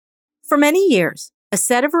For many years, a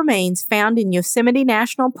set of remains found in Yosemite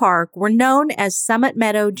National Park were known as Summit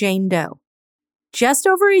Meadow Jane Doe. Just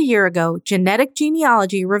over a year ago, genetic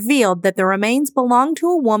genealogy revealed that the remains belonged to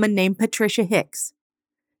a woman named Patricia Hicks.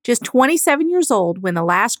 Just 27 years old when the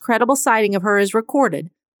last credible sighting of her is recorded,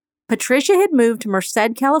 Patricia had moved to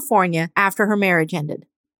Merced, California after her marriage ended.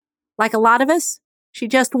 Like a lot of us, she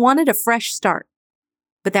just wanted a fresh start.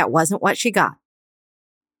 But that wasn't what she got.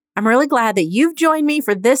 I'm really glad that you've joined me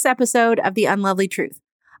for this episode of The Unlovely Truth.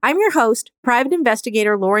 I'm your host, private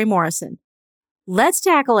investigator Lori Morrison. Let's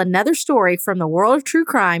tackle another story from the world of true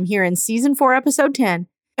crime here in Season 4, Episode 10,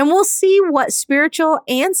 and we'll see what spiritual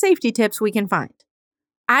and safety tips we can find.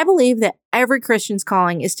 I believe that every Christian's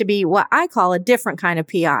calling is to be what I call a different kind of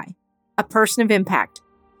PI, a person of impact.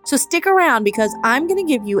 So stick around because I'm going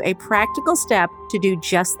to give you a practical step to do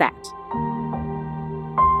just that.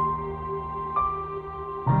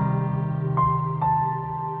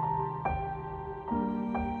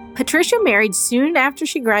 Patricia married soon after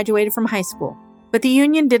she graduated from high school, but the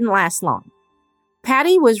union didn't last long.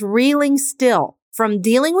 Patty was reeling still from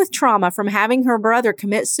dealing with trauma from having her brother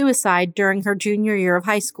commit suicide during her junior year of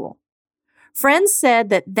high school. Friends said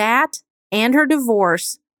that and her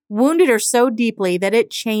divorce wounded her so deeply that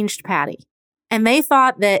it changed Patty, and they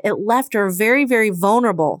thought that it left her very, very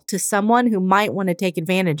vulnerable to someone who might want to take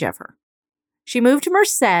advantage of her. She moved to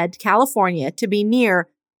Merced, California, to be near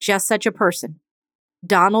just such a person,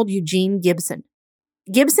 Donald Eugene Gibson.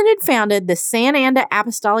 Gibson had founded the San Anda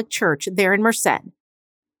Apostolic Church there in Merced.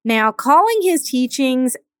 Now, calling his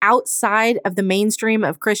teachings outside of the mainstream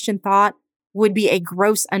of Christian thought would be a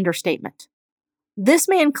gross understatement. This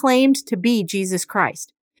man claimed to be Jesus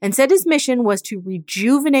Christ and said his mission was to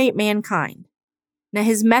rejuvenate mankind. Now,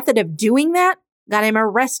 his method of doing that got him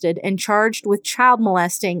arrested and charged with child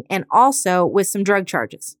molesting and also with some drug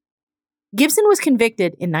charges. Gibson was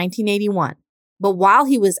convicted in 1981, but while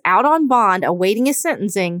he was out on bond awaiting his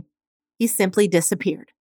sentencing, he simply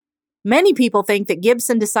disappeared. Many people think that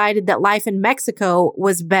Gibson decided that life in Mexico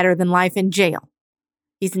was better than life in jail.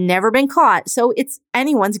 He's never been caught, so it's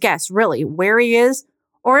anyone's guess, really, where he is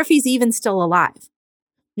or if he's even still alive.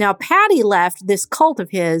 Now, Patty left this cult of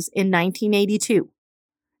his in 1982,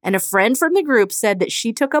 and a friend from the group said that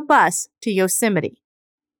she took a bus to Yosemite.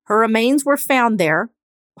 Her remains were found there,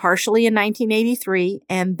 partially in 1983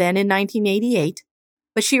 and then in 1988,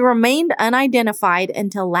 but she remained unidentified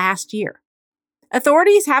until last year.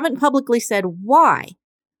 Authorities haven't publicly said why,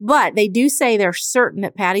 but they do say they're certain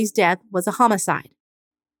that Patty's death was a homicide.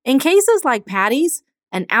 In cases like Patty's,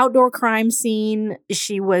 an outdoor crime scene,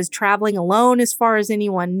 she was traveling alone as far as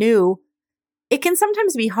anyone knew, it can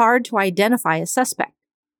sometimes be hard to identify a suspect.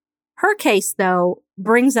 Her case, though,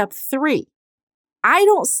 brings up 3. I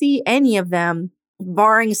don't see any of them,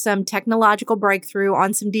 barring some technological breakthrough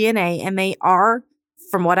on some DNA, and they are,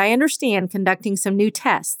 from what I understand, conducting some new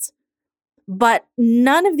tests. But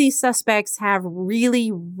none of these suspects have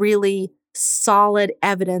really, really solid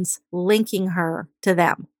evidence linking her to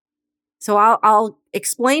them. So I'll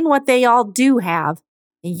explain what they all do have,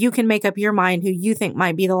 and you can make up your mind who you think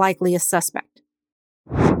might be the likeliest suspect.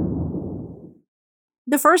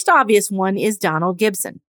 The first obvious one is Donald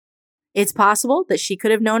Gibson. It's possible that she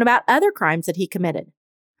could have known about other crimes that he committed.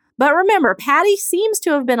 But remember, Patty seems to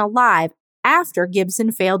have been alive after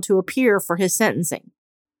Gibson failed to appear for his sentencing.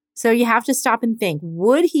 So you have to stop and think,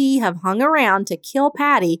 would he have hung around to kill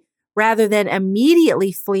Patty rather than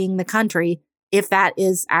immediately fleeing the country if that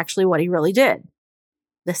is actually what he really did?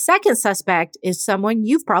 The second suspect is someone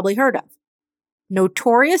you've probably heard of.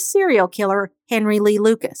 Notorious serial killer Henry Lee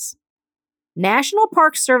Lucas. National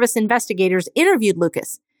Park Service investigators interviewed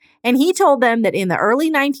Lucas, and he told them that in the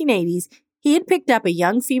early 1980s, he had picked up a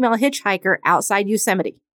young female hitchhiker outside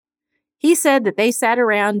Yosemite. He said that they sat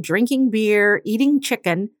around drinking beer, eating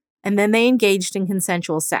chicken, and then they engaged in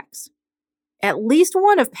consensual sex. At least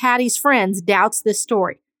one of Patty's friends doubts this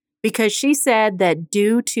story because she said that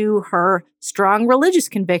due to her strong religious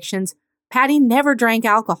convictions, Patty never drank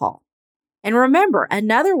alcohol. And remember,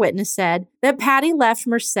 another witness said that Patty left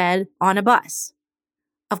Merced on a bus.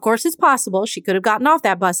 Of course, it's possible she could have gotten off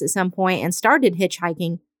that bus at some point and started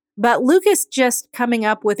hitchhiking, but Lucas just coming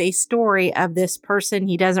up with a story of this person,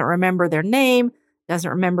 he doesn't remember their name, doesn't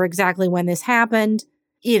remember exactly when this happened.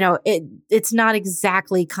 It's not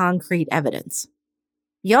exactly concrete evidence.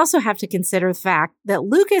 You also have to consider the fact that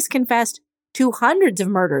Lucas confessed to hundreds of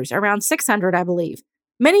murders, around 600, I believe,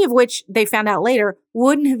 many of which they found out later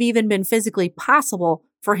wouldn't have even been physically possible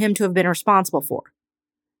for him to have been responsible for.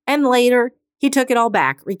 And later, he took it all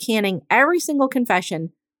back, recanting every single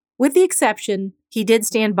confession, with the exception he did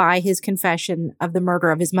stand by his confession of the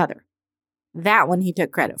murder of his mother. That one he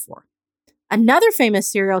took credit for. Another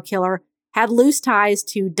famous serial killer had loose ties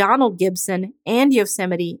to Donald Gibson and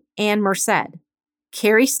Yosemite and Merced.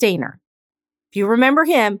 Cary Stayner. If you remember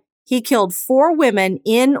him, he killed 4 women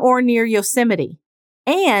in or near Yosemite.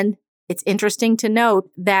 And it's interesting to note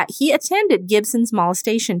that he attended Gibson's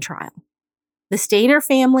molestation trial. The Stayner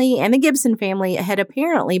family and the Gibson family had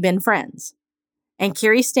apparently been friends. And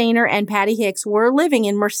Cary Stayner and Patty Hicks were living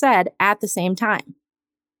in Merced at the same time.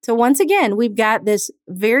 So once again, we've got this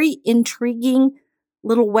very intriguing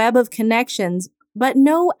little web of connections, but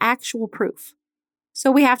no actual proof.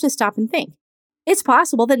 So we have to stop and think. It's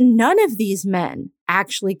possible that none of these men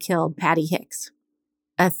actually killed Patty Hicks.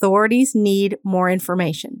 Authorities need more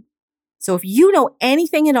information. So if you know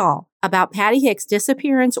anything at all about Patty Hicks'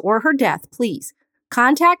 disappearance or her death, please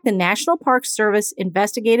contact the National Park Service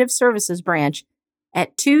Investigative Services Branch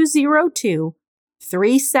at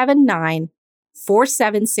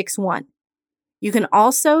 202-379-4761. You can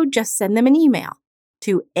also just send them an email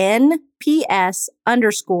to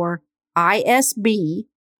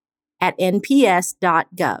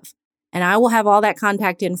nps_isb@nps.gov. And I will have all that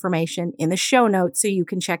contact information in the show notes so you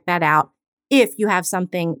can check that out if you have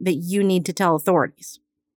something that you need to tell authorities.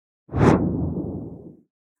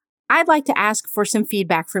 I'd like to ask for some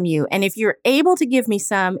feedback from you. And if you're able to give me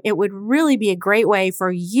some, it would really be a great way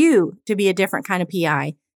for you to be a different kind of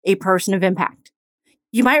PI, a person of impact.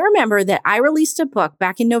 You might remember that I released a book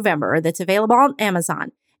back in November that's available on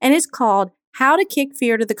Amazon, and it's called How to Kick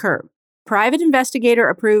Fear to the Curb: Private Investigator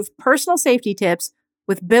Approved Personal Safety Tips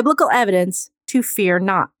with Biblical Evidence to Fear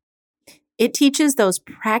Not. It teaches those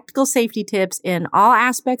practical safety tips in all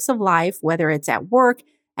aspects of life, whether it's at work,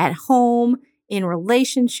 at home, in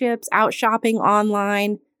relationships, out shopping,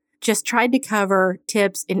 online. Just tried to cover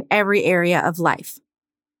tips in every area of life.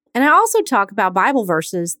 And I also talk about Bible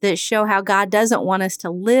verses that show how God doesn't want us to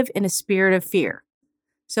live in a spirit of fear.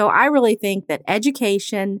 So I really think that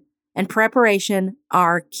education and preparation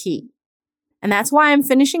are key. And that's why I'm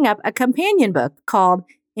finishing up a companion book called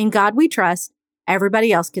In God We Trust,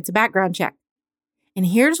 Everybody Else Gets a Background Check. And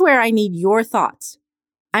here's where I need your thoughts.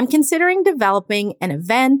 I'm considering developing an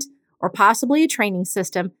event or possibly a training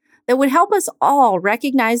system that would help us all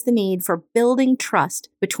recognize the need for building trust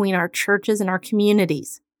between our churches and our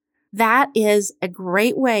communities. That is a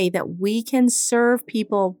great way that we can serve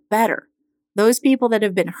people better. Those people that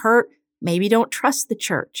have been hurt maybe don't trust the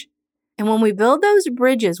church. And when we build those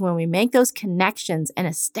bridges, when we make those connections and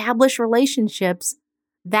establish relationships,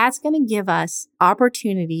 that's going to give us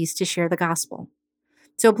opportunities to share the gospel.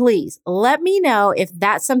 So please let me know if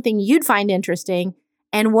that's something you'd find interesting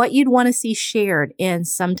and what you'd want to see shared in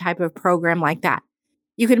some type of program like that.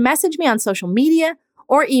 You can message me on social media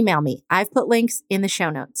or email me. I've put links in the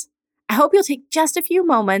show notes. I hope you'll take just a few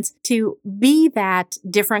moments to be that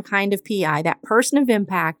different kind of PI, that person of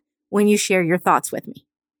impact, when you share your thoughts with me.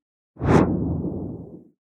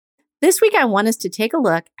 This week, I want us to take a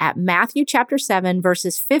look at Matthew chapter 7,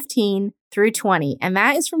 verses 15 through 20, and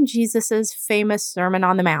that is from Jesus' famous Sermon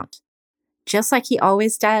on the Mount. Just like he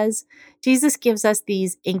always does, Jesus gives us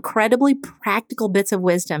these incredibly practical bits of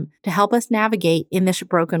wisdom to help us navigate in this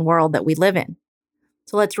broken world that we live in.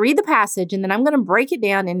 So let's read the passage, and then I'm going to break it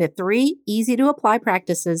down into 3 easy-to-apply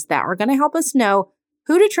practices that are going to help us know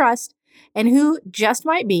who to trust and who just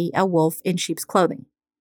might be a wolf in sheep's clothing.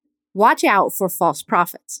 Watch out for false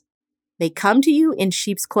prophets. They come to you in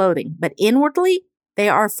sheep's clothing, but inwardly they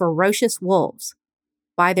are ferocious wolves.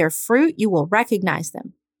 By their fruit you will recognize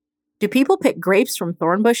them. Do people pick grapes from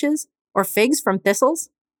thorn bushes or figs from thistles?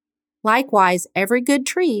 Likewise, every good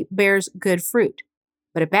tree bears good fruit,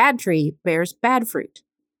 but a bad tree bears bad fruit.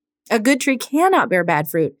 A good tree cannot bear bad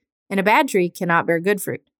fruit, and a bad tree cannot bear good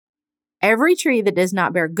fruit. Every tree that does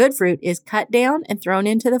not bear good fruit is cut down and thrown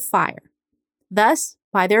into the fire. Thus,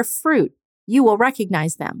 by their fruit, you will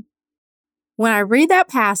recognize them. When I read that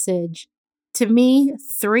passage, to me,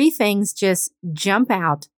 3 things just jump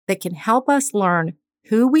out that can help us learn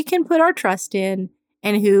who we can put our trust in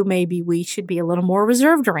and who maybe we should be a little more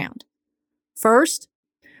reserved around. First,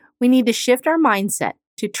 we need to shift our mindset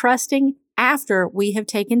to trusting after we have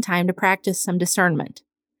taken time to practice some discernment.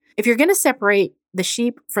 If you're going to separate the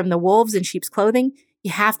sheep from the wolves in sheep's clothing,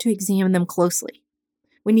 you have to examine them closely.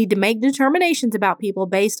 We need to make determinations about people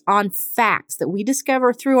based on facts that we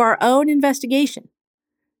discover through our own investigation.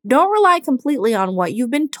 Don't rely completely on what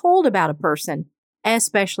you've been told about a person,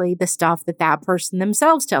 especially the stuff that person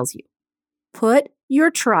themselves tells you. Put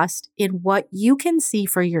your trust in what you can see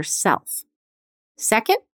for yourself.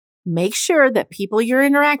 Second, make sure that people you're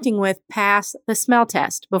interacting with pass the smell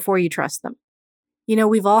test before you trust them. You know,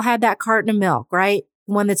 we've all had that carton of milk, right?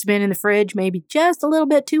 One that's been in the fridge maybe just a little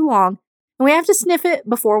bit too long. And we have to sniff it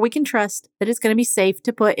before we can trust that it's going to be safe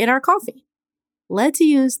to put in our coffee. Let's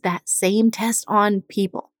use that same test on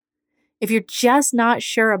people. If you're just not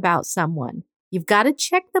sure about someone, you've got to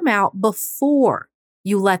check them out before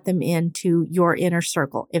you let them into your inner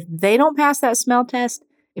circle. If they don't pass that smell test,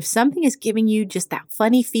 if something is giving you just that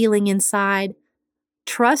funny feeling inside,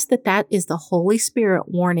 trust that that is the Holy Spirit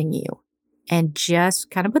warning you, and just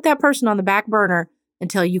kind of put that person on the back burner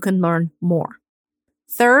until you can learn more.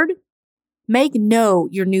 Third, make no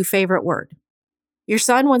your new favorite word. Your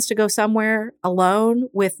son wants to go somewhere alone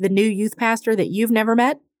with the new youth pastor that you've never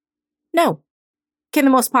met? No. Can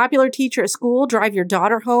the most popular teacher at school drive your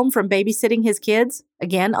daughter home from babysitting his kids,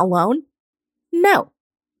 again, alone? No.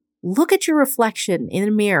 Look at your reflection in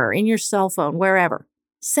a mirror, in your cell phone, wherever.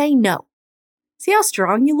 Say no. See how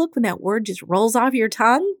strong you look when that word just rolls off your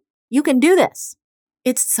tongue? You can do this.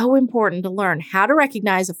 It's so important to learn how to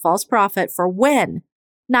recognize a false prophet for when,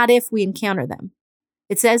 not if, we encounter them.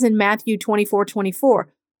 It says in Matthew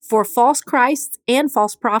 24:24, "For false Christs and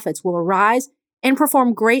false prophets will arise and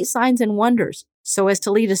perform great signs and wonders, so as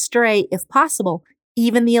to lead astray, if possible,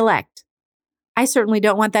 even the elect." I certainly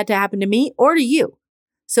don't want that to happen to me or to you.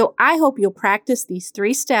 So I hope you'll practice these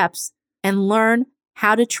 3 steps and learn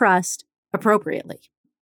how to trust appropriately.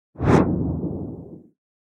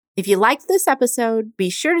 If you liked this episode, be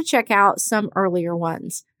sure to check out some earlier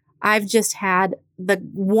ones. I've just had the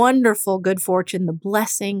wonderful good fortune, the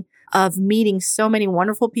blessing of meeting so many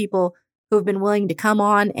wonderful people who have been willing to come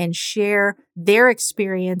on and share their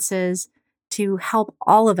experiences to help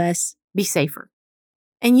all of us be safer.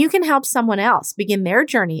 And you can help someone else begin their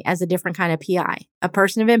journey as a different kind of PI, a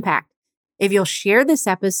person of impact, if you'll share this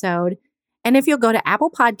episode, and if you'll go to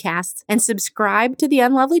Apple Podcasts and subscribe to The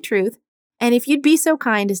Unlovely Truth, and if you'd be so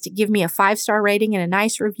kind as to give me a 5-star rating and a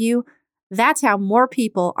nice review, that's how more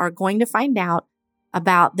people are going to find out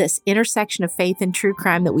about this intersection of faith and true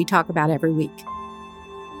crime that we talk about every week.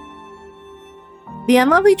 The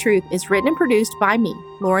Unlovely Truth is written and produced by me,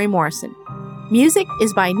 Lori Morrison. Music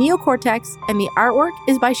is by Neocortex, and the artwork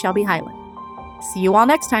is by Shelby Highland. See you all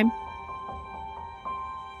next time.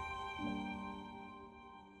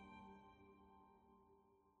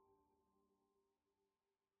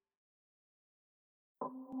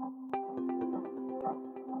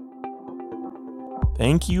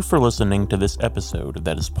 Thank you for listening to this episode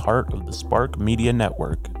that is part of the Spark Media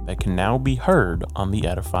Network that can now be heard on the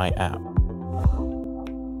Edify app.